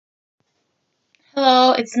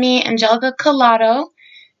Hello, it's me, Angelica Collado.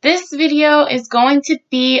 This video is going to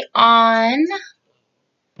be on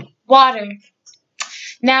water.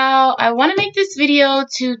 Now, I want to make this video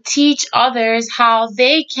to teach others how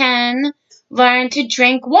they can learn to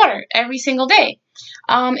drink water every single day.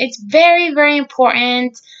 It's very, very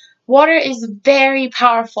important. Water is very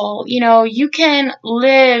powerful. You can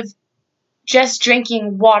live just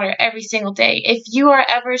drinking water every single day. If you are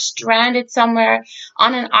ever stranded somewhere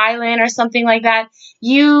on an island or something like that,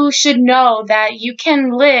 you should know that you can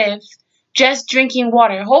live just drinking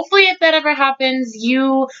water. Hopefully, if that ever happens,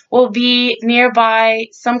 you will be nearby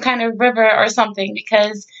some kind of river or something,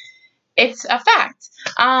 because it's a fact.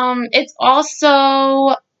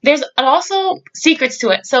 There's also secrets to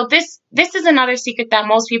it. So this is another secret that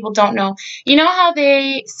most people don't know. You know how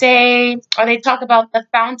they say, or they talk about the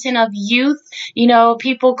fountain of youth?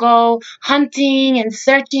 People go hunting and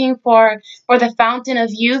searching for the fountain of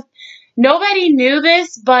youth. Nobody knew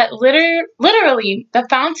this, but literally, the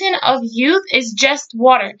fountain of youth is just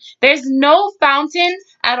water. There's no fountain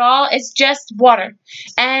at all. It's just water.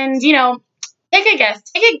 And, take a guess.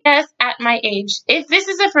 Take a guess at my age. If this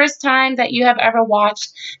is the first time that you have ever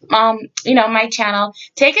watched, my channel,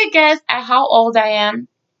 take a guess at how old I am.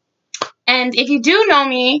 And if you do know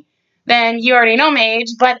me, then you already know my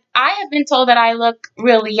age. But I have been told that I look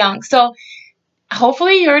really young. So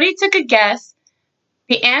hopefully you already took a guess.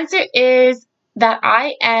 The answer is that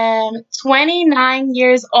I am 29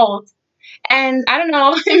 years old. And I don't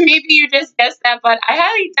know, maybe you just guessed that, but I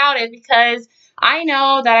highly doubt it, because I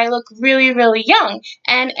know that I look really, really young.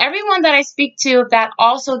 And everyone that I speak to that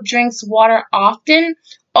also drinks water often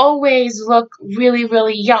always look really,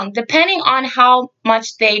 really young, depending on how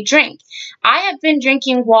much they drink. I have been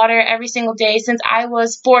drinking water every single day since I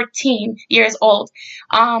was 14 years old,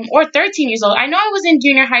 or 13 years old. I know I was in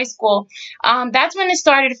junior high school. That's when it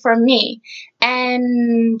started for me.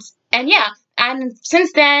 And yeah, and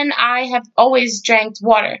since then, I have always drank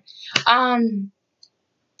water.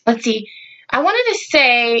 Let's see. I wanted to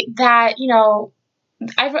say that,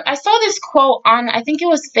 I saw this quote on, I think it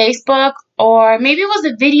was Facebook, or maybe it was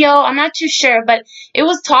a video, I'm not too sure, but it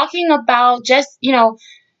was talking about just,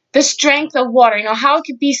 the strength of water, how it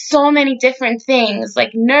could be so many different things,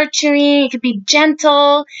 like nurturing, it could be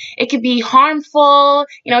gentle, it could be harmful,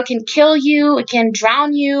 it can kill you, it can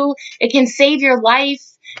drown you, it can save your life.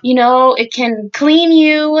 It can clean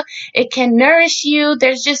you, it can nourish you.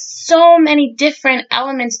 There's just so many different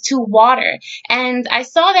elements to water. And I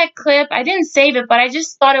saw that clip. I didn't save it, but I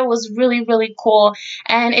just thought it was really, really cool.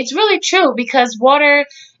 And it's really true, because water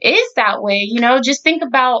is that way. Just think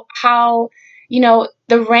about how,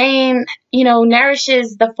 the rain,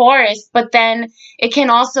 nourishes the forest, but then it can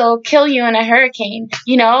also kill you in a hurricane.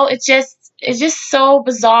 It's just so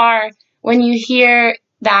bizarre when you hear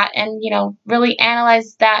that and, really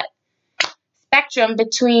analyze that spectrum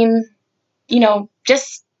between,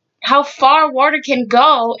 just how far water can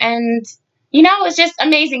go. And, it's just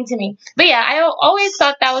amazing to me. But yeah, I always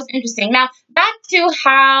thought that was interesting. Now, back to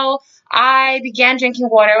how I began drinking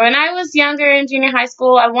water. When I was younger in junior high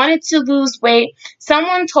school, I wanted to lose weight.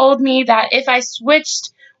 Someone told me that if I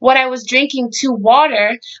switched what I was drinking to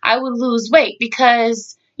water, I would lose weight,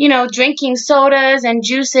 because drinking sodas and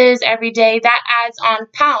juices every day, that adds on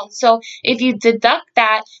pounds. So if you deduct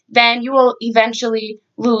that, then you will eventually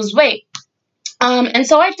lose weight. And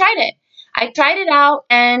so I tried it. I tried it out,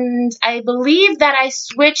 and I believe that I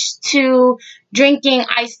switched to drinking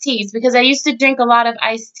iced teas, because I used to drink a lot of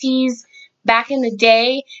iced teas back in the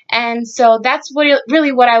day. And so that's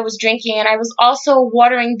really what I was drinking. And I was also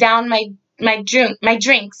watering down my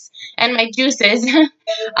drinks and my juices.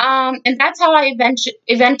 And that's how I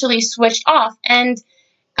eventually switched off. And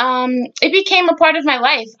it became a part of my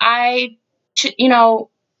life. It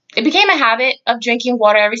became a habit of drinking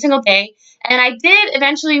water every single day. And I did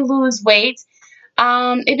eventually lose weight.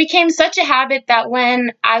 It became such a habit that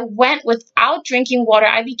when I went without drinking water,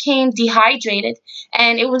 I became dehydrated.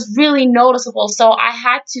 And it was really noticeable. So I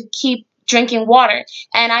had to keep drinking water.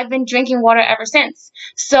 And I've been drinking water ever since.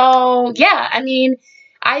 So yeah,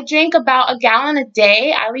 I drink about a gallon a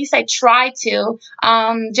day. At least I try to,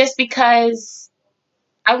 just because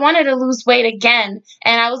I wanted to lose weight again.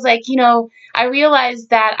 And I was like, I realized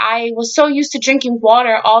that I was so used to drinking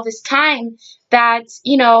water all this time that,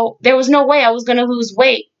 there was no way I was going to lose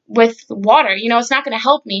weight with water. It's not going to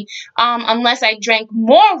help me unless I drank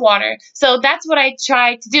more water. So that's what I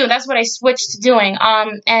tried to do. That's what I switched to doing.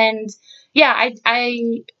 And yeah,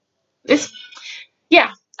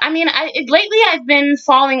 lately I've been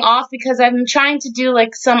falling off, because I'm trying to do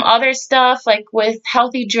like some other stuff, like with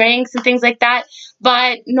healthy drinks and things like that.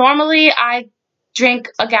 But normally I drink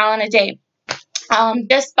a gallon a day.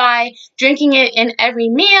 just by drinking it in every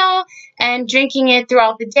meal and drinking it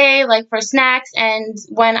throughout the day, like for snacks and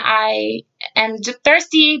when I am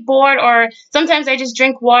thirsty, bored, or sometimes I just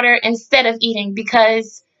drink water instead of eating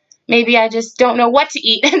because maybe I just don't know what to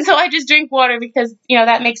eat. And so I just drink water because,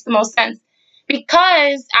 that makes the most sense.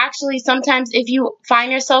 Because actually, sometimes if you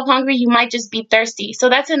find yourself hungry, you might just be thirsty. So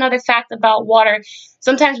that's another fact about water.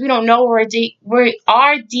 Sometimes we don't know we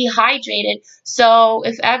are dehydrated. So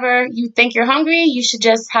if ever you think you're hungry, you should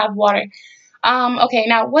just have water. Okay,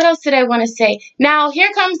 now what else did I want to say? Now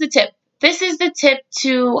here comes the tip. This is the tip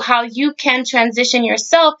to how you can transition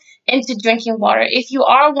yourself into drinking water. If you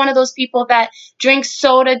are one of those people that drink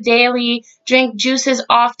soda daily, drink juices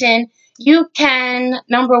often, you can,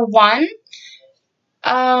 number one,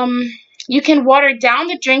 um, you can water down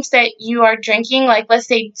the drinks that you are drinking, like let's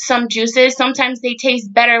say some juices. Sometimes they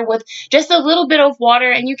taste better with just a little bit of water,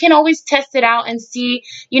 and you can always test it out and see,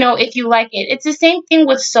 if you like it. It's the same thing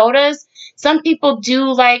with sodas. Some people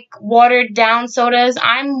do like watered down sodas.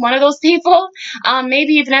 I'm one of those people.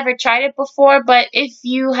 Maybe you've never tried it before, but if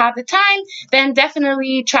you have the time, then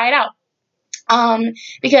definitely try it out.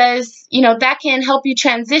 Because that can help you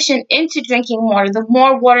transition into drinking water. The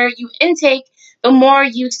more water you intake, the more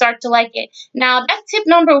you start to like it. Now that's tip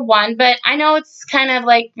number one, but I know it's kind of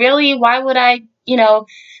like, really, why would I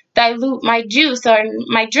dilute my juice or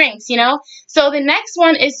my drinks. So the next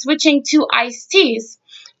one is switching to iced teas.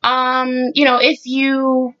 If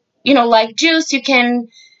you like juice, you can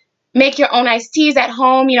make your own iced teas at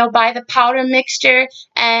home, buy the powder mixture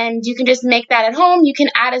and you can just make that at home. You can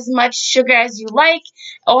add as much sugar as you like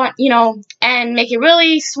or, and make it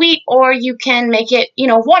really sweet, or you can make it,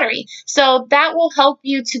 watery. So that will help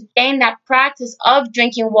you to gain that practice of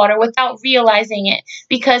drinking water without realizing it.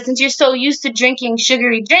 Because since you're so used to drinking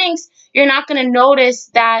sugary drinks, you're not going to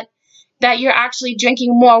notice that you're actually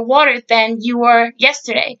drinking more water than you were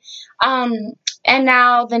yesterday. Um, and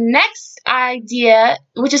now the next idea,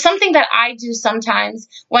 which is something that I do sometimes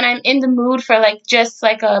when I'm in the mood for just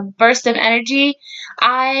like a burst of energy,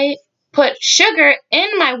 I put sugar in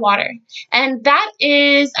my water. And that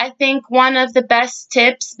is, I think, one of the best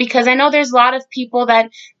tips, because I know there's a lot of people that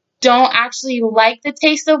don't actually like the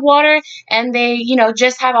taste of water and they,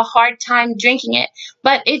 just have a hard time drinking it.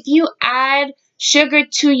 But if you add sugar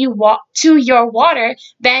to your water,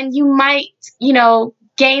 then you might,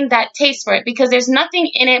 gain that taste for it, because there's nothing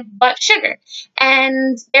in it but sugar.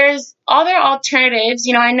 And there's other alternatives.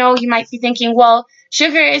 I know you might be thinking, well,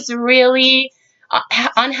 sugar is really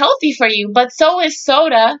unhealthy for you, but so is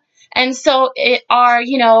soda, and so it are,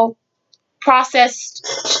 processed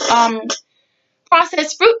um,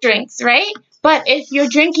 processed fruit drinks, right? But if you're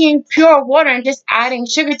drinking pure water and just adding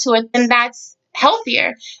sugar to it, then that's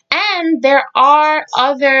healthier. And there are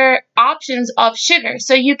other options of sugar.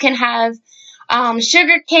 So you can have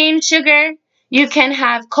sugar cane sugar. You can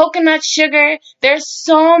have coconut sugar. There's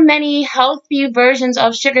so many healthy versions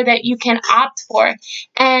of sugar that you can opt for.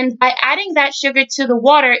 And by adding that sugar to the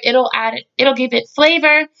water, it'll give it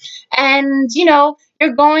flavor. And,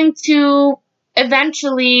 you're going to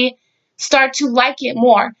eventually start to like it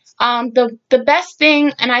more. The best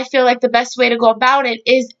thing, and I feel like the best way to go about it,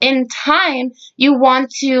 is in time you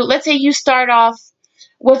want to, let's say you start off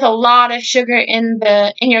with a lot of sugar in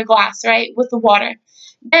your glass, right, with the water.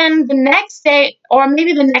 Then the next day or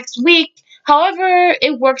maybe the next week, however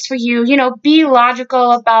it works for you, be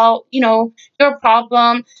logical about, your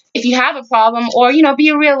problem, if you have a problem, or,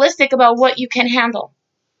 be realistic about what you can handle.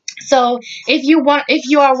 So if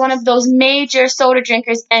you are one of those major soda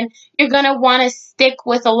drinkers, then you're gonna want to stick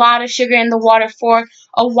with a lot of sugar in the water for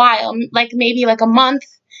a while, like maybe like a month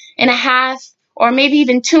and a half, or maybe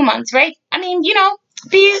even 2 months, right? I mean,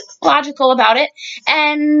 be logical about it.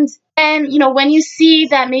 And when you see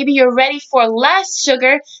that maybe you're ready for less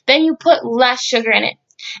sugar, then you put less sugar in it.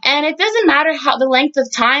 And it doesn't matter how the length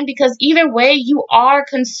of time, because either way you are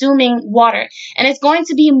consuming water, and it's going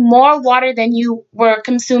to be more water than you were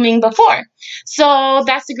consuming before. So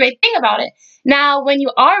that's the great thing about it. Now, when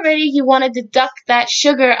you are ready, you want to deduct that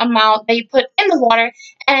sugar amount that you put in the water,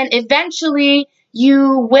 and eventually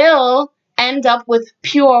you will end up with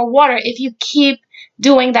pure water if you keep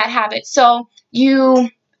doing that habit. So you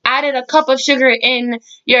added a cup of sugar in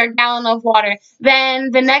your gallon of water. Then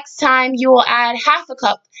the next time you will add half a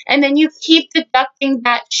cup. And then you keep deducting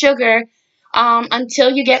that sugar until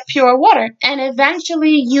you get pure water. And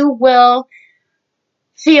eventually you will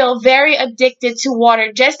feel very addicted to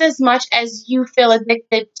water, just as much as you feel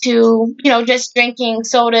addicted to, just drinking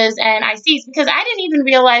sodas and iced teas. Because I didn't even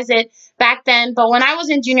realize it back then, but when I was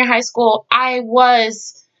in junior high school, I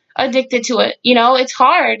was addicted to it. It's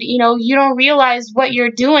hard. You don't realize what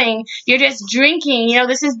you're doing. You're just drinking.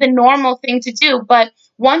 This is the normal thing to do. But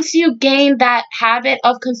once you gain that habit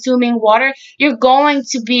of consuming water, you're going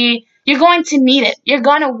to need it. You're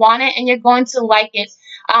going to want it and you're going to like it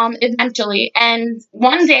eventually. And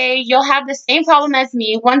one day you'll have the same problem as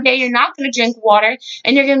me. One day you're not going to drink water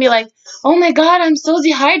and you're going to be like, oh my God, I'm so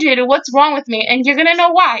dehydrated. What's wrong with me? And you're going to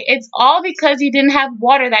know why. It's all because you didn't have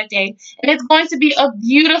water that day. And it's going to be a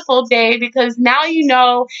beautiful day because now you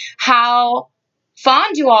know how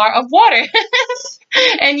fond you are of water.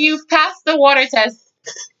 And you've passed the water test.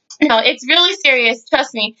 No, it's really serious.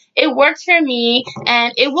 Trust me. It worked for me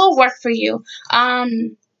and it will work for you.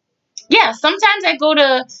 Yeah, sometimes I go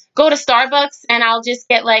to Starbucks and I'll just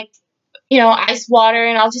get like, ice water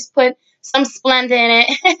and I'll just put some Splenda in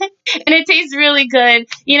it and it tastes really good.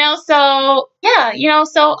 So yeah,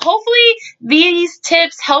 so hopefully these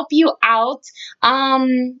tips help you out.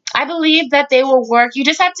 I believe that they will work. You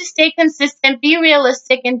just have to stay consistent, be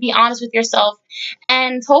realistic, and be honest with yourself.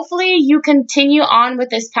 And hopefully you continue on with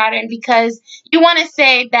this pattern because you want to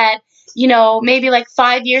say that, maybe like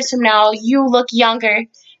 5 years from now, you look younger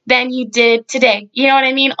than you did today. You know what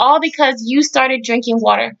I mean? All because you started drinking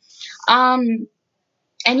water.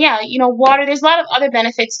 And yeah, water, there's a lot of other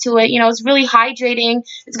benefits to it. It's really hydrating.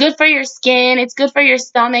 It's good for your skin. It's good for your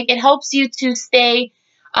stomach. It helps you to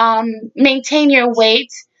maintain your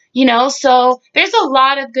weight. So there's a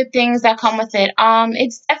lot of good things that come with it.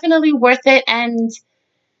 It's definitely worth it. And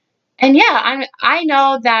yeah, I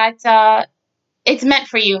know that it's meant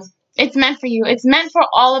for you. It's meant for you. It's meant for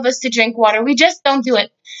all of us to drink water. We just don't do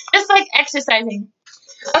it. Just like exercising.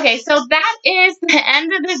 Okay, so that is the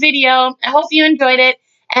end of the video. I hope you enjoyed it,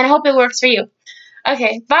 and I hope it works for you.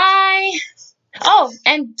 Okay, bye! Oh,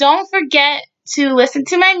 and don't forget to listen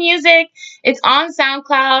to my music. It's on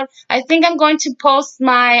SoundCloud. I think I'm going to post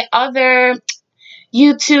my other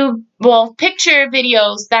YouTube, picture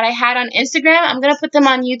videos that I had on Instagram. I'm going to put them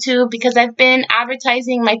on YouTube because I've been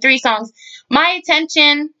advertising my 3 songs. My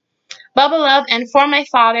Attention, Bubble Up, and For My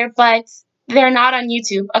Father, but they're not on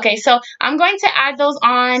YouTube. Okay, so I'm going to add those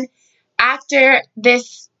on after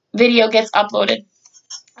this video gets uploaded.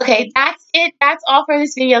 Okay, that's it. That's all for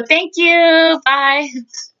this video. Thank you. Bye.